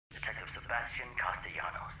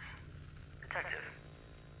Detective,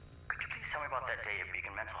 could you please tell me about that day at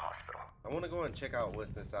Beacon Mental Hospital? I want to go and check out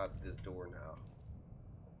what's inside this door now.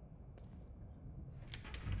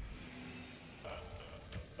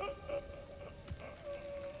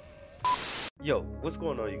 Yo, what's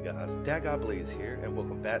going on, you guys? That Guy Blaze here, and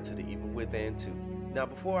welcome back to the Evil Within 2. Now,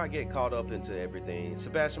 before I get caught up into everything,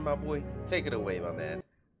 Sebastian, my boy, take it away, my man.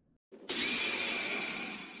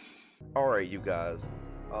 Alright, you guys.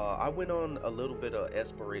 I went on a little bit of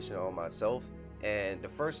exploration on myself, and the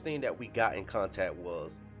first thing that we got in contact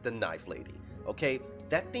was the knife lady. Okay,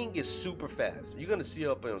 that thing is super fast. You're gonna see it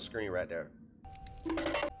up on the screen right there.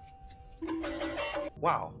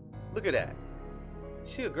 Wow, look at that.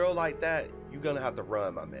 See a girl like that, you're gonna have to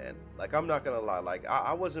run, my man. Like, I'm not gonna lie, like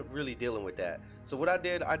I wasn't really dealing with that. So what I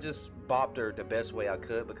did, I just bopped her the best way I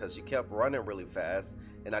could because she kept running really fast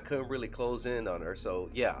and I couldn't really close in on her.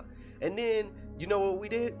 So yeah. And then you know what we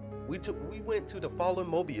did? We went to the fallen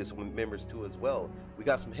Mobius members too as well. We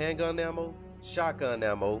got some handgun ammo, shotgun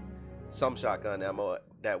ammo, some shotgun ammo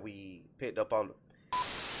that we picked up on.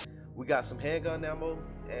 We got some handgun ammo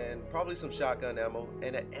and probably some shotgun ammo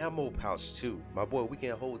and an ammo pouch too. My boy, we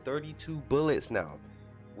can hold 32 bullets now,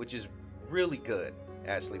 which is really good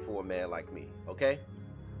actually for a man like me, okay?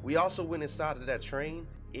 We also went inside of that train.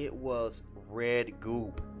 It was red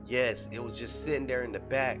goop. Yes, it was just sitting there in the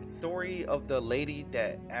back. Story of the lady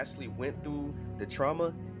that actually went through the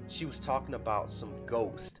trauma, she was talking about some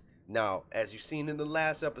ghosts. Now, as you've seen in the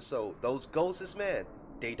last episode, those ghosts, man,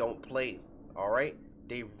 they don't play, all right?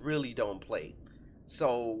 They really don't play.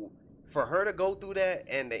 So for her to go through that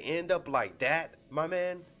and to end up like that, my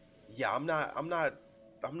man, yeah, I'm not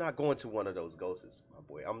going to one of those ghosts, my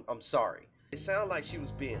boy. I'm sorry. It sounded like she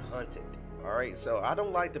was being hunted. All right, so I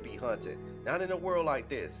don't like to be hunted, not in a world like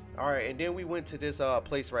this. All right, and then we went to this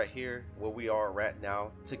place right here where we are right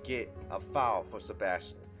now to get a file for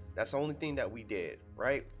Sebastian. That's the only thing that we did,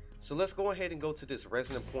 right? So let's go ahead and go to this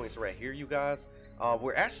resonant points right here, you guys.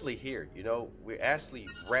 We're actually here, you know, we're actually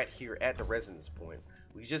right here at the resonance point.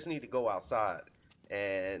 We just need to go outside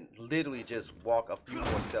and literally just walk a few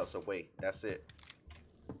more steps away. That's it.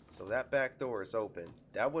 So that back door is open.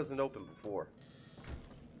 That wasn't open before.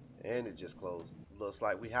 And it just closed. Looks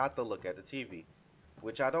like we have to look at the TV,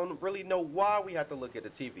 which I don't really know why we have to look at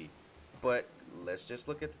the TV, but let's just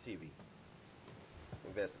look at the TV.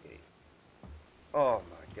 Investigate. Oh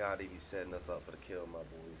my God, they be setting us up for the kill, my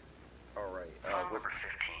boys. All right. Number 15.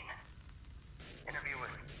 Interview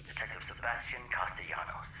with Detective Sebastian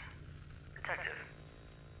Castellanos. Detective,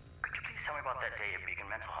 could you please tell me about that day at Beacon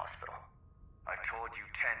Mental Hospital? I told you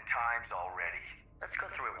 10 times already. Let's go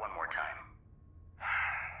through it one more time.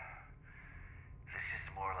 This is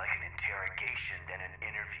more like an interrogation than an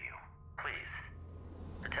interview. Please.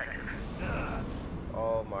 Detective.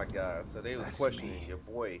 Oh my God, so they was questioning your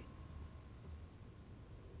boy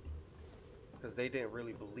because they didn't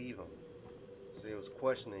really believe him. So they was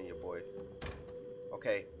questioning your boy.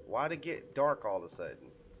 Okay, why'd it get dark all of a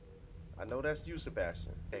sudden? I know that's you,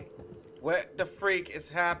 Sebastian. Hey, what the freak is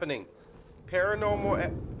happening? Paranormal.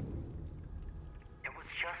 It was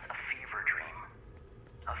just a fever dream.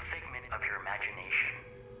 A figment of your imagination.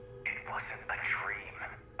 It wasn't a dream.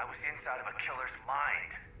 I was inside of a killer's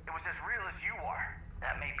mind. It was as real as you are.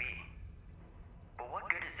 That may be. But what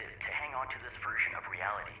good is it to hang on to this version of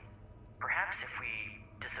reality? Perhaps if we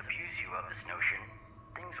disabuse you of this notion,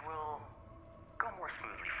 things will go more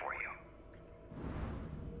smoothly for you.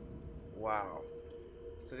 Wow.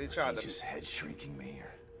 So they tried to. Was he just head shrinking me,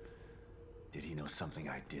 or did he know something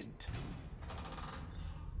I didn't?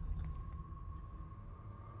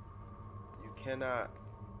 You cannot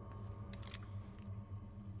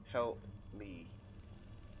help me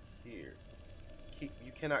here.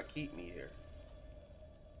 You cannot keep me here.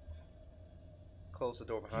 Close the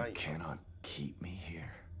door behind you. You cannot keep me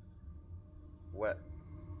here. What?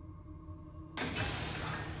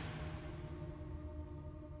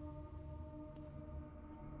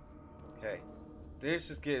 Okay.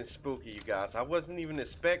 This is getting spooky, you guys. I wasn't even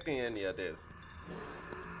expecting any of this.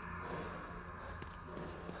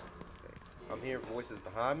 Okay. I'm hearing voices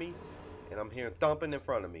behind me, and I'm hearing thumping in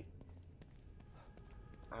front of me.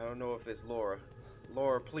 I don't know if it's Laura.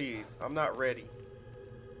 Laura, please. I'm not ready.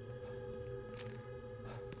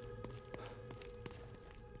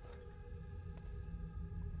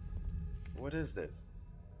 What is this?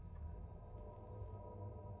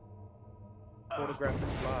 Photographic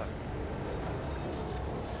slides.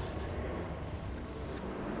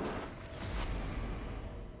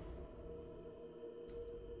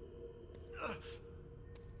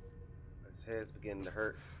 His head's beginning to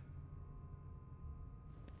hurt.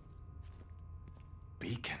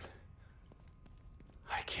 Beacon.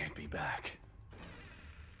 can't be back.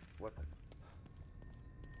 What the?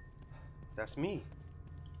 That's me.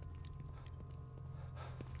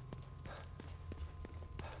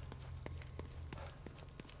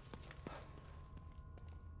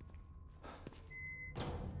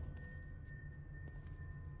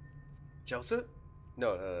 Joseph?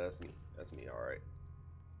 No, that's me. That's me, alright.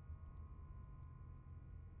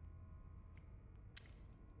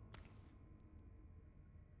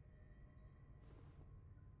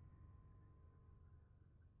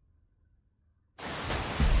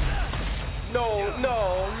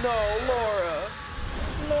 No, Laura.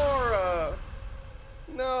 Laura.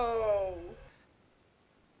 No.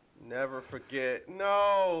 Never forget.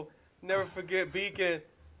 No. Never forget Beacon.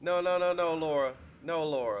 No, Laura. No,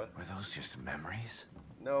 Laura. Were those just memories?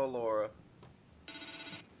 No, Laura.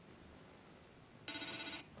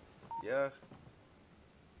 Yeah.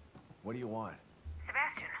 What do you want?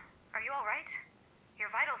 Sebastian, are you all right? Your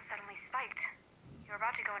vitals suddenly spiked. You're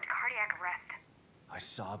about to go into cardiac arrest. I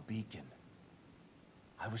saw Beacon.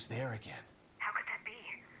 I was there again. How could that be?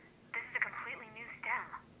 This is a completely new stem.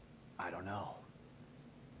 I don't know.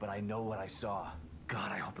 But I know what I saw.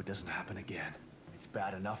 God, I hope it doesn't happen again. It's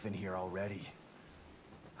bad enough in here already.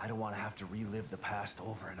 I don't want to have to relive the past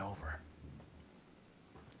over and over.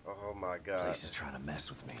 Oh my God. Place is trying to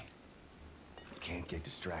mess with me. Can't get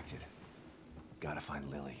distracted. Gotta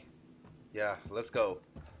find Lily. Yeah, let's go.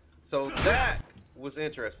 So that was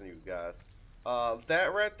interesting, you guys.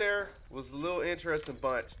 That right there was a little interesting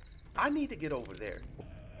bunch. I need to get over there.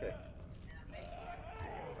 Okay.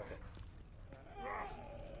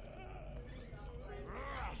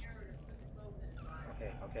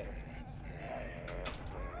 Okay.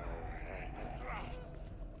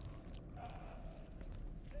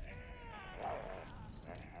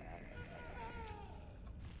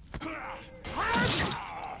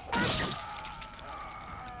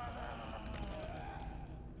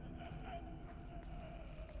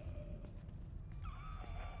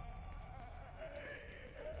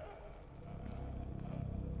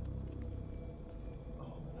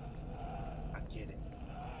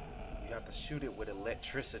 You have to shoot it with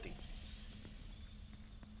electricity.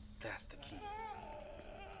 That's the key.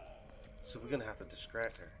 So we're gonna have to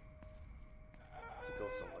distract her to go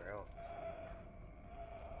somewhere else.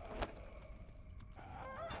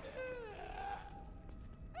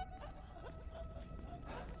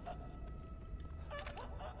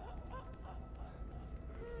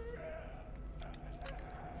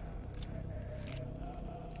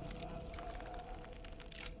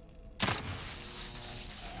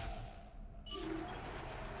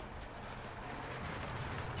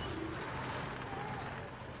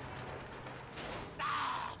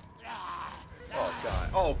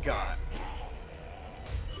 Oh God.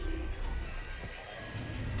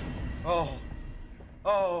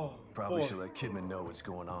 Oh. Probably boy. should let Kidman know what's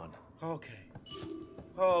going on. Okay.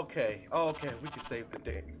 We can save the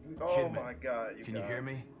day. Oh Kidman, my God, can you hear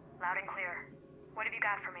me? Loud and clear. What have you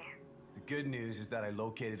got for me? The good news is that I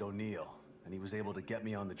located O'Neill, and he was able to get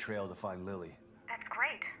me on the trail to find Lily. That's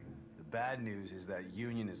great. The bad news is that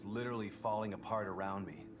Union is literally falling apart around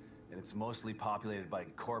me, and it's mostly populated by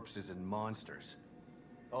corpses and monsters.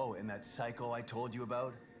 Oh, and that psycho I told you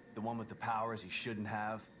about, the one with the powers he shouldn't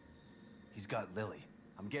have, he's got Lily.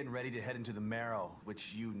 I'm getting ready to head into the marrow,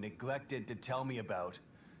 which you neglected to tell me about,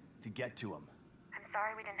 to get to him. I'm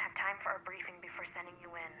sorry we didn't have time for a briefing before sending you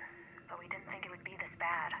in, but we didn't think it would be this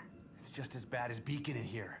bad. It's just as bad as Beacon in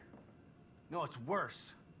here. No, it's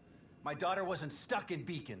worse. My daughter wasn't stuck in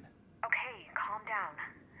Beacon. Okay, calm down.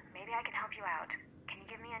 Maybe I can help you out. Can you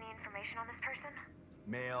give me any information on this person?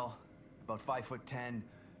 Male, about 5'10",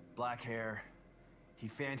 black hair. He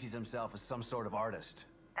fancies himself as some sort of artist.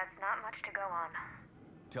 That's not much to go on.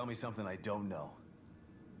 Tell me something I don't know.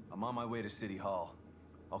 I'm on my way to City Hall.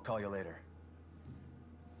 I'll call you later.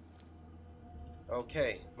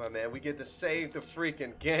 Okay, my man, we get to save the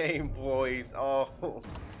freaking game, boys. Oh,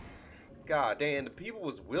 God damn, the people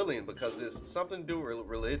was willing because it's something to do with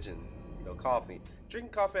religion. You know, coffee.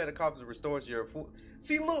 Drinking coffee at a coffee restores your food.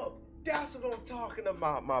 See, look, that's what I'm talking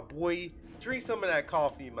about, my boy. Drink some of that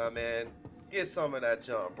coffee, my man. Get some of that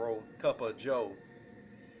junk, bro. Cup of Joe.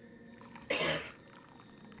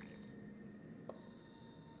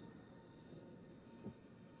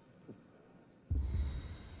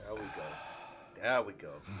 There we go.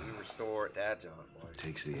 We restored that junk, boy.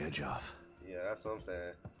 Takes the edge off. Yeah, that's what I'm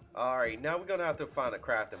saying. Alright, now we're gonna have to find a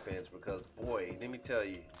crafting bench because, boy, let me tell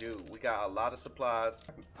you, dude, we got a lot of supplies.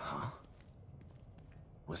 Huh?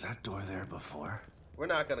 Was that door there before? We're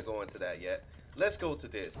not gonna go into that yet. Let's go to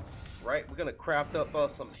this, right? We're gonna craft up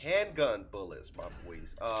some handgun bullets, my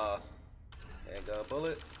boys. Handgun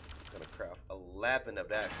bullets. Gonna craft 11 of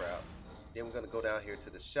that crap. Then we're gonna go down here to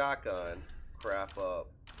the shotgun, craft up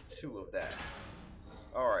 2 of that.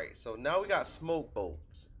 Alright, so now we got smoke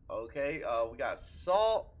bolts. Okay, we got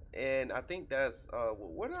salt, and I think that's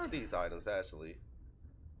what are these items actually?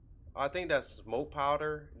 I think that's smoke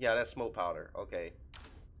powder. Yeah, that's smoke powder. Okay.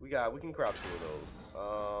 We can craft 2 of those.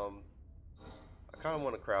 I kinda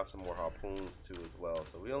wanna craft some more harpoons too as well.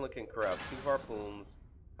 So we only can craft 2 harpoons.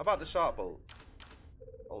 How about the shot bolts?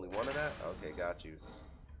 Only 1 of that? Okay, got you.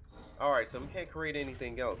 Alright, so we can't create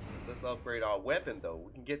anything else. Let's upgrade our weapon though.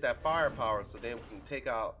 We can get that firepower, so then we can take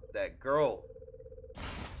out that girl.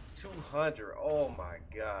 200. Oh my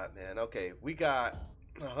god, man. Okay, we got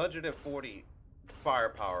 140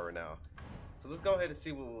 firepower now. So let's go ahead and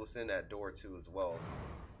see what was in that door too as well.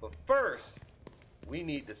 But first, we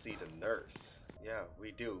need to see the nurse. Yeah,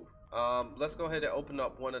 we do. Let's go ahead and open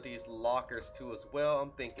up one of these lockers too as well.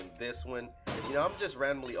 I'm thinking this one. You know, I'm just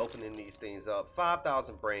randomly opening these things up.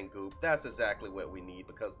 5,000 brain goop. That's exactly what we need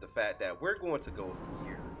because of the fact that we're going to go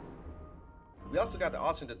here. We also got the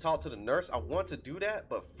option to talk to the nurse. I want to do that,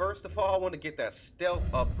 but first of all, I want to get that stealth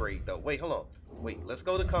upgrade though. Wait, hold on. Wait, let's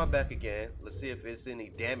go to combat again. Let's see if it's any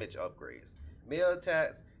damage upgrades. Melee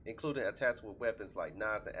attacks, including attacks with weapons like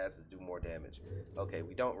knives and axes, do more damage. Okay,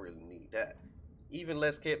 we don't really need that. Even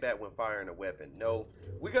less kickback when firing a weapon. No,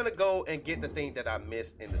 we're gonna go and get the thing that I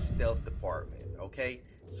missed in the stealth department. Okay,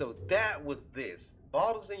 so that was this.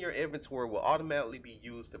 Bottles in your inventory will automatically be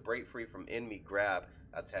used to break free from enemy grab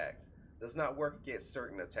attacks. Does not work against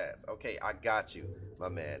certain attacks. Okay, I got you, my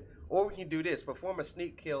man. Or we can do this. Perform a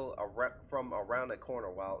sneak kill from around the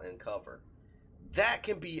corner while in cover. That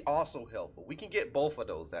can be also helpful. We can get both of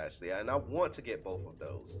those actually, and I want to get both of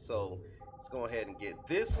those. So let's go ahead and get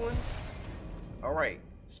this one. All right,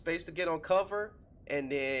 space to get on cover,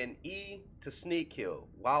 and then E to sneak kill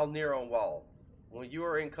while near on wall. When you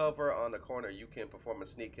are in cover on the corner, you can perform a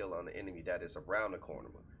sneak kill on the enemy that is around the corner.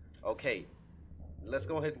 Okay, let's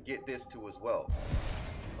go ahead and get this too as well.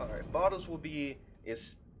 All right, bottles will be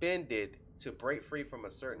expended to break free from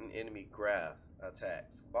a certain enemy grab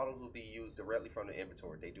attacks. Bottles will be used directly from the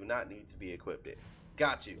inventory. They do not need to be equipped.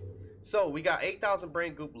 Got you. So we got 8,000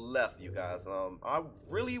 brain goop left, you guys. I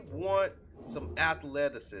really want some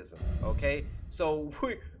athleticism. Okay, so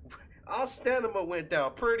our stamina went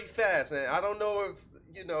down pretty fast, and I don't know if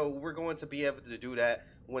we're going to be able to do that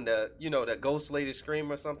when the the ghost lady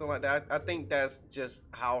scream or something like that. I think that's just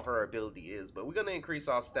how her ability is, but we're gonna increase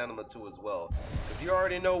our stamina too as well, because you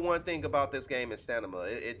already know one thing about this game is stamina.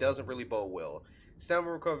 It doesn't really bode well.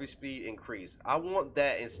 Stamina recovery speed increase. I want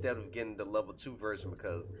that instead of getting the level 2 version,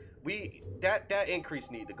 because that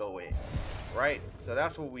increase need to go in, right? So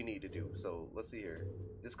that's what we need to do. So let's see here.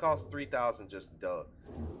 This costs 3,000 just to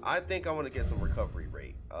I think I want to get some recovery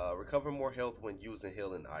rate. Recover more health when using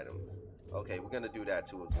healing items. Okay, we're gonna do that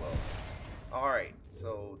too as well. All right,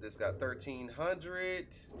 so this got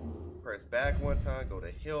 1,300. Press back one time, go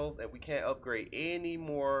to health, and we can't upgrade any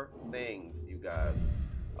more things, you guys.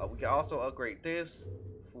 We can also upgrade this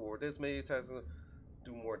for this many attacks,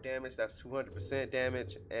 do more damage. That's 200%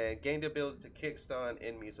 damage, and gain the ability to kick stun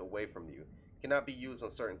enemies away from you. Cannot be used on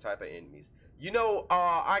certain type of enemies.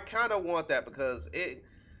 I kind of want that because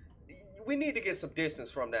we need to get some distance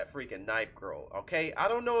from that freaking knife girl. Okay, I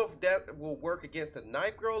don't know if that will work against the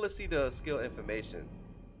knife girl. Let's see the skill information.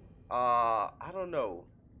 I don't know.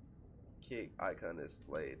 Kick icon is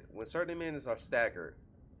displayed. When certain enemies are staggered,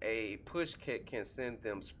 a push kick can send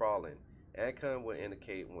them sprawling. Icon will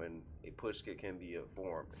indicate when a push kick can be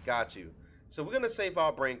formed. Got you. So we're gonna save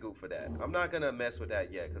our brain goop for that. I'm not gonna mess with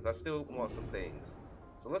that yet because I still want some things.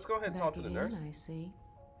 So let's go ahead and talk to the nurse. I see.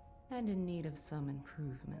 And in need of some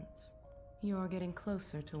improvements. You're getting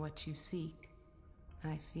closer to what you seek.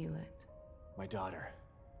 I feel it. My daughter.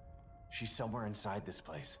 She's somewhere inside this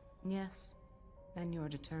place. Yes. And you're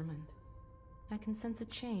determined. I can sense a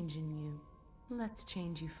change in you. Let's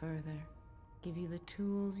change you further. Give you the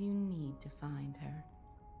tools you need to find her.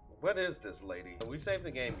 What is this lady? We saved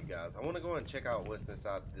the game, you guys. I want to go and check out what's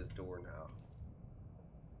inside this door now.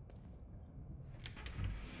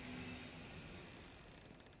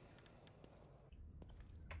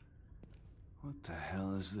 What the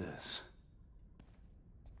hell is this?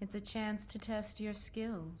 It's a chance to test your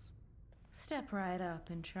skills. Step right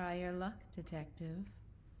up and try your luck, detective.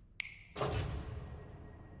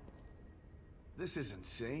 This is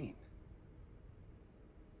insane.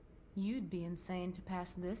 You'd be insane to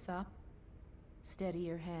pass this up. Steady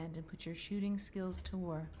your hand and put your shooting skills to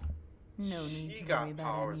work. No need to worry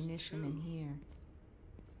about ammunition in here.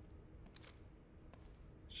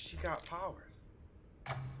 She got powers.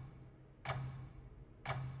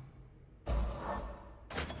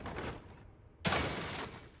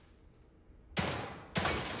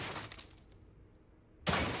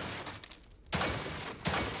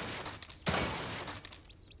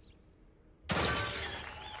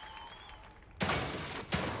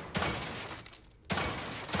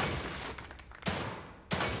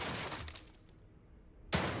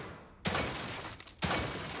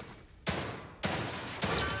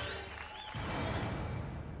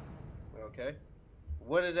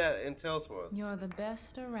 What did that entails for us? You're the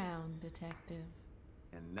best around, detective.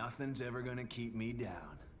 And nothing's ever gonna keep me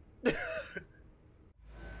down.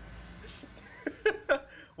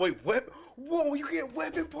 Wait, weapon? Whoa, you get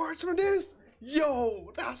weapon parts from this?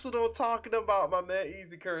 Yo, that's what I'm talking about, my man.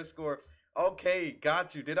 Easy current score. Okay,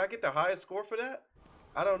 got you. Did I get the highest score for that?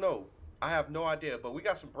 I don't know. I have no idea, but we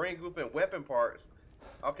got some brain group and weapon parts.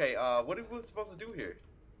 Okay, what are we supposed to do here?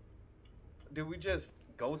 Did we just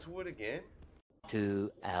go to it again?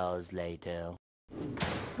 2 hours later.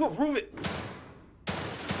 Whoa, prove it!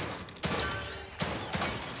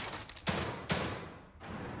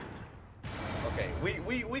 Okay,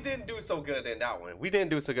 we didn't do so good in that one. We didn't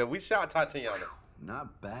do so good. We shot Tatiana.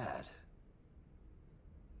 Not bad.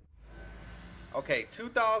 Okay,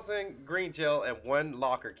 2,000 green gel and 1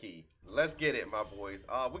 locker key. Let's get it, my boys.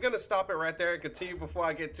 We're gonna stop it right there and continue before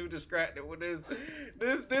I get too distracted with this.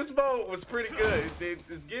 This mode was pretty good.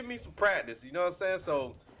 Just give me some practice. You know what I'm saying?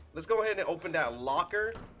 So let's go ahead and open that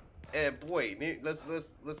locker. And boy,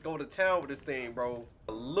 let's go to town with this thing, bro.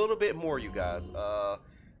 A little bit more, you guys.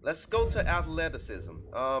 Let's go to athleticism.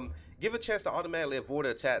 Give a chance to automatically avoid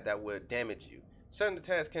an attack that would damage you. Certain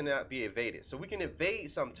attacks cannot be evaded, so we can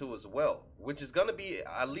evade some too as well, which is gonna be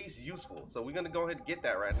at least useful. So we're gonna go ahead and get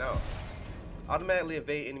that right now. Automatically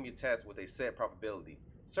evade enemy attacks with a set probability.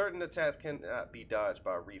 Certain attacks cannot be dodged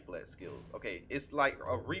by reflex skills. Okay, it's like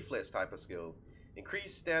a reflex type of skill.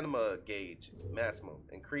 Increase stamina gauge maximum.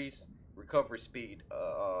 Increase recovery speed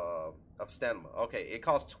of stamina. Okay, it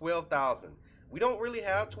costs 12,000. We don't really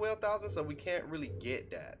have 12,000, so we can't really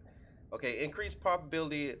get that. Okay, increase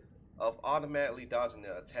probability of automatically dodging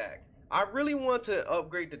the attack. I really want to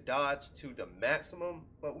upgrade the dodge to the maximum,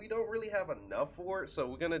 but we don't really have enough for it, so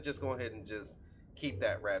we're gonna just go ahead and just keep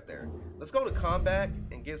that right there. Let's go to combat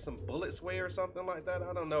and get some bullet sway or something like that.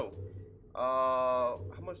 I don't know. How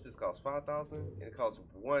much does this cost? 5,000? It costs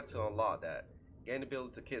 1 to unlock that. Gain the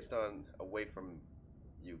ability to kick stun away from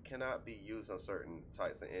you. Cannot be used on certain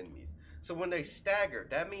types of enemies. So when they stagger,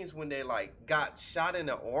 that means when they like got shot in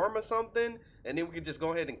the arm or something, and then we can just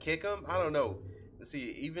go ahead and kick them. I don't know. Let's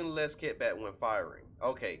see, even less kickback when firing.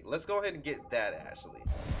 Okay, let's go ahead and get that actually.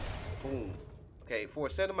 Boom. Okay, for a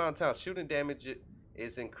set amount of time, shooting damage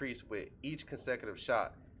is increased with each consecutive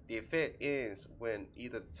shot. The effect ends when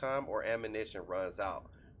either the time or ammunition runs out.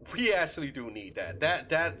 We actually do need that.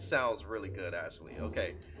 That sounds really good actually.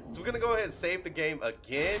 Okay, so we're gonna go ahead and save the game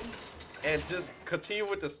again and just continue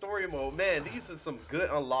with the story mode. Man, these are some good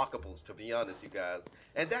unlockables, to be honest, you guys.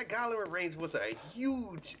 And that Gallery range was a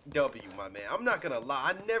huge W, my man. I'm not gonna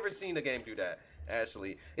lie, I never seen a game do that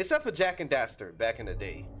actually, except for Jack and Daxter back in the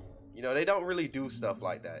day. You know, they don't really do stuff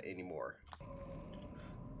like that anymore.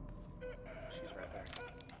 She's right there.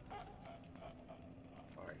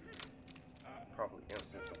 All right, probably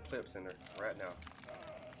instant some clips in her right now.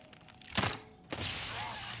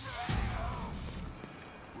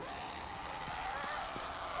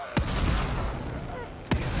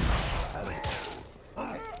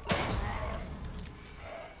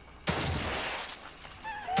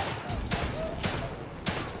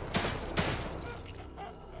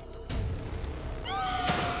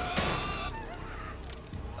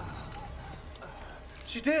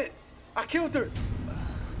 She did! I killed her!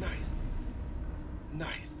 Nice.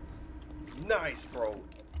 Nice. Nice, bro.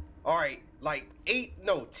 Alright, like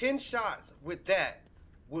 10 shots with that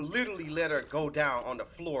will literally let her go down on the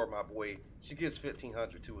floor, my boy. She gets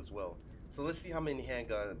 1,500 too as well. So let's see how many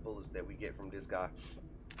handgun bullets that we get from this guy.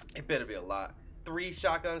 It better be a lot. 3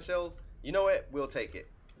 shotgun shells. You know what? We'll take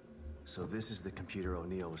it. So this is the computer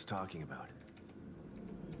O'Neill was talking about.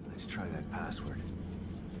 Let's try that password.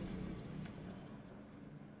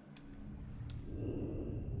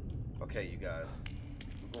 Okay, you guys,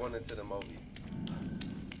 we're going into the movies.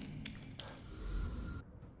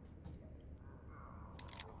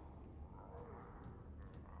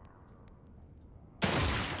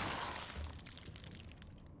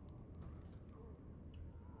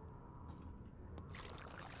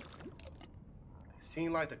 It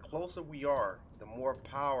seems like the closer we are, the more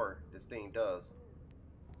power this thing does.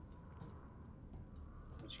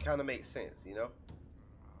 Which kind of makes sense, you know?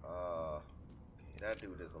 That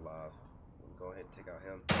dude is alive. We'll go ahead and take out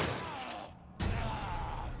him.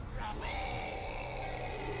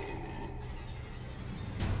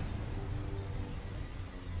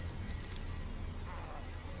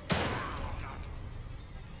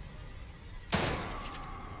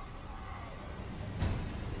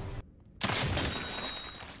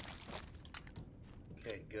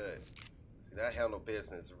 Okay, good. See, that handled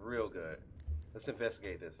business real good. Let's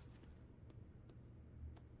investigate this.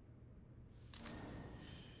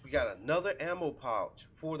 We got another ammo pouch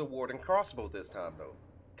for the warden crossbow this time, though.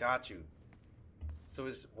 Got you. So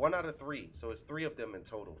it's 1 out of 3. So it's 3 of them in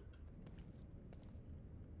total.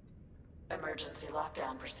 Emergency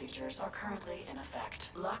lockdown procedures are currently in effect.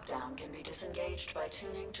 Lockdown can be disengaged by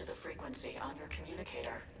tuning to the frequency on your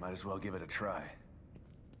communicator. Might as well give it a try.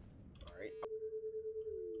 Alright.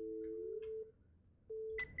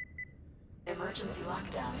 Emergency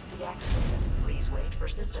lockdown deactivated. Please wait for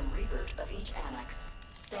system reboot of each annex.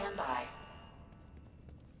 Stand by.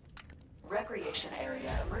 Recreation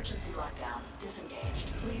area emergency lockdown disengaged.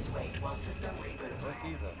 Please wait while system reboots. What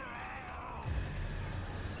sees us?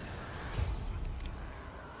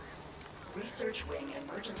 Research wing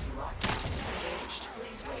emergency lockdown disengaged.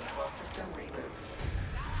 Please wait while system reboots.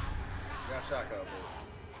 Got shotgun bullets.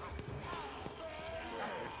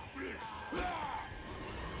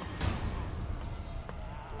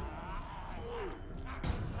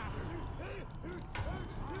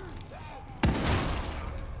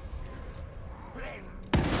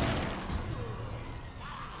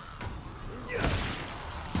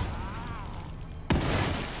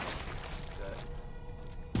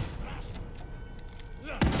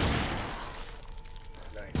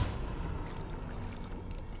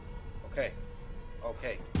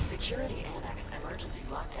 Okay. Security annex emergency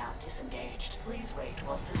lockdown disengaged. Please wait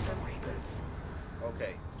while system reboots.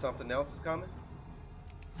 Okay, something else is coming?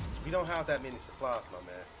 We don't have that many supplies, my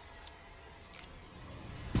man.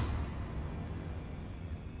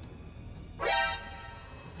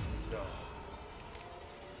 No.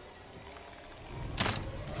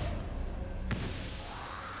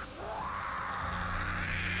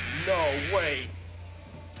 No way!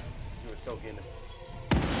 You were so getting him.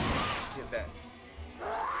 Get back.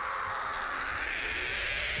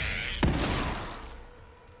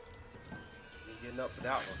 Ain't getting up for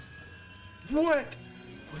that one. What?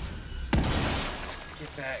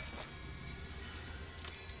 Get back.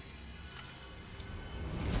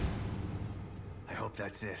 I hope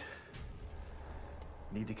that's it.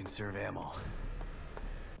 Need to conserve ammo.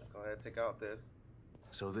 Let's go ahead and take out this.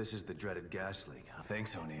 So this is the dreaded gas leak.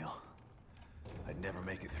 Thanks, O'Neill. I'd never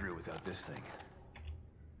make it through without this thing.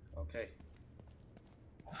 Okay.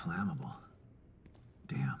 Flammable.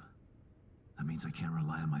 Damn. That means I can't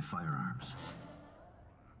rely on my firearms.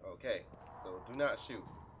 Okay, so do not shoot,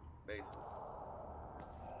 basically.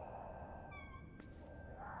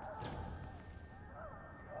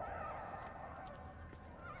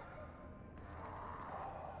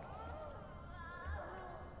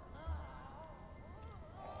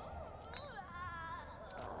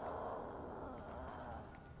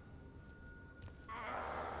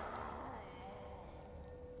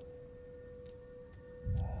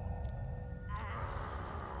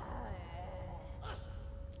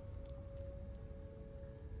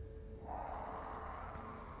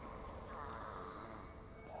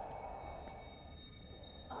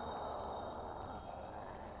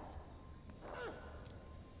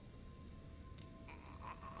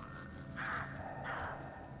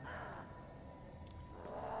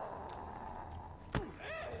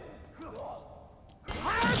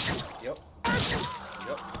 Yep.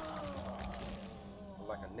 Yep.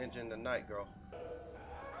 Like a ninja in the night, girl.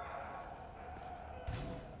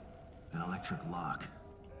 An electric lock.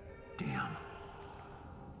 Damn.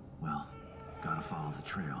 Well, gotta follow the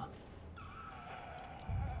trail.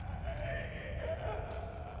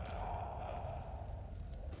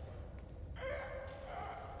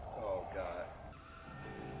 Oh, God.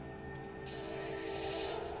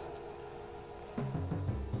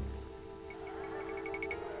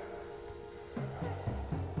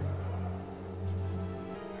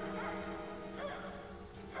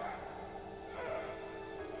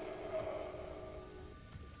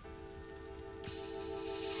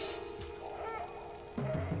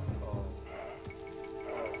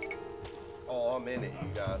 Oh, I'm in it, you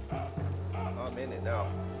guys. I'm in it now.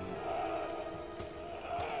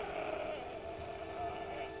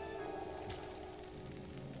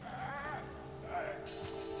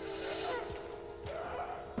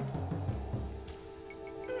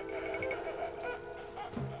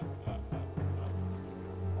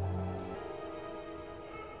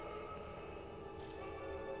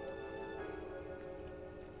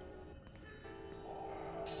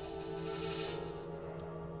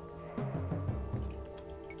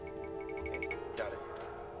 Got it.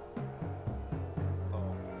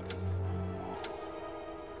 Oh.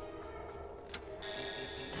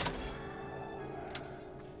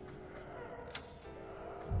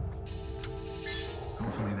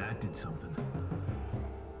 Hopefully that did something.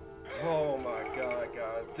 Oh my God,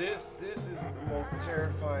 guys. This is the most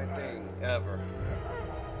terrifying thing ever.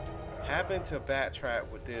 happened to backtrack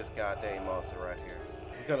with this goddamn monster right here?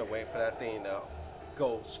 We're gonna wait for that thing to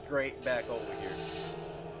go straight back over here.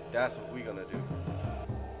 That's what we're gonna do.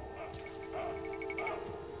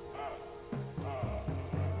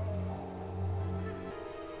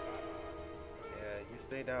 Yeah, you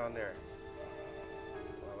stay down there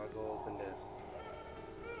while I go open this.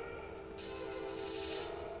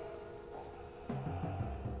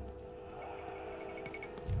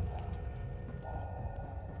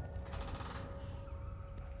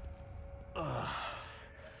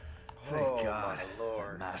 Thank God. My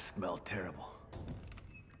Lord. That mask smelled terrible.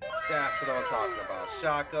 That's what I'm talking about.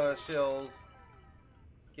 Shotgun shells.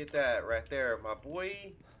 Get that right there, my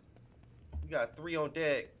boy. We got 3 on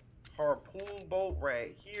deck. Harpoon bolt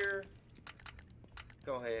right here.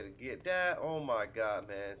 Go ahead and get that. Oh my God,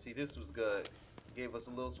 man. See, this was good. Gave us a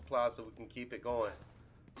little supply so we can keep it going.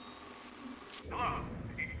 Hello?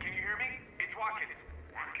 Can you hear me? It's Watkins.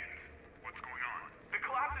 Watkins? What's going on? The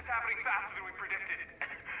collapse is happening faster than we predicted.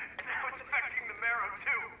 And now it's affecting the marrow,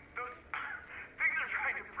 too. Those things are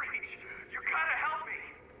trying to breach. You gotta help me.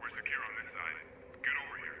 We're secure on this side. Get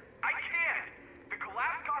over here. I can't. The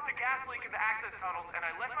collapse caused a gas leak in the access tunnels, and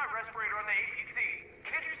I left my respirator on the APC.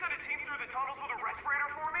 Can't you send a team through the tunnels with a respirator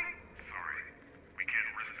for me? Sorry. We can't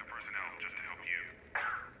risk the personnel just to help you.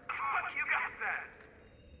 Fuck you guys then.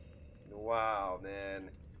 Wow,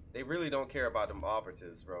 man. They really don't care about them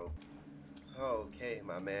operatives, bro. Okay,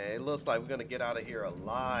 my man. It looks like we're gonna get out of here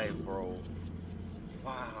alive, bro.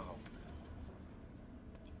 Wow.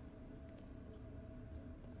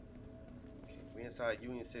 Okay, we inside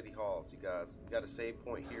Union City Hall, so you guys. We got a save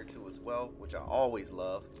point here too as well, which I always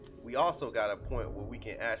love. We also got a point where we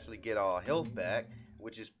can actually get our health back,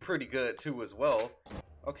 which is pretty good too as well.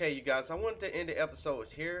 Okay, you guys, I wanted to end the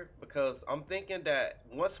episode here because I'm thinking that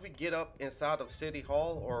once we get up inside of City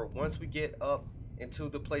Hall, or once we get up into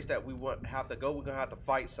the place that we have to go, we're gonna have to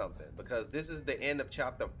fight something, because this is the end of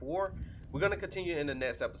chapter 4. We're gonna continue in the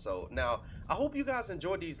next episode. Now, I hope you guys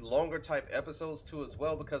enjoy these longer type episodes too as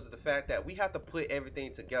well, because of the fact that we have to put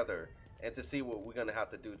everything together and to see what we're gonna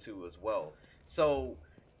have to do too as well. So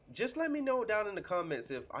just let me know down in the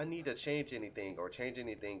comments if I need to change anything or change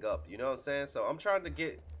anything up, you know what I'm saying? So I'm trying to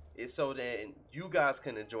get it so that you guys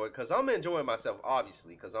can enjoy it, because I'm enjoying myself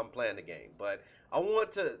obviously because I'm playing the game, but I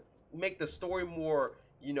want to make the story more,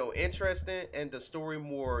 you know, interesting, and the story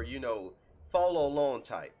more, you know, follow along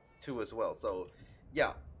type too as well. So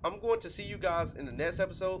yeah, I'm going to see you guys in the next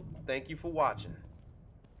episode. Thank you for watching.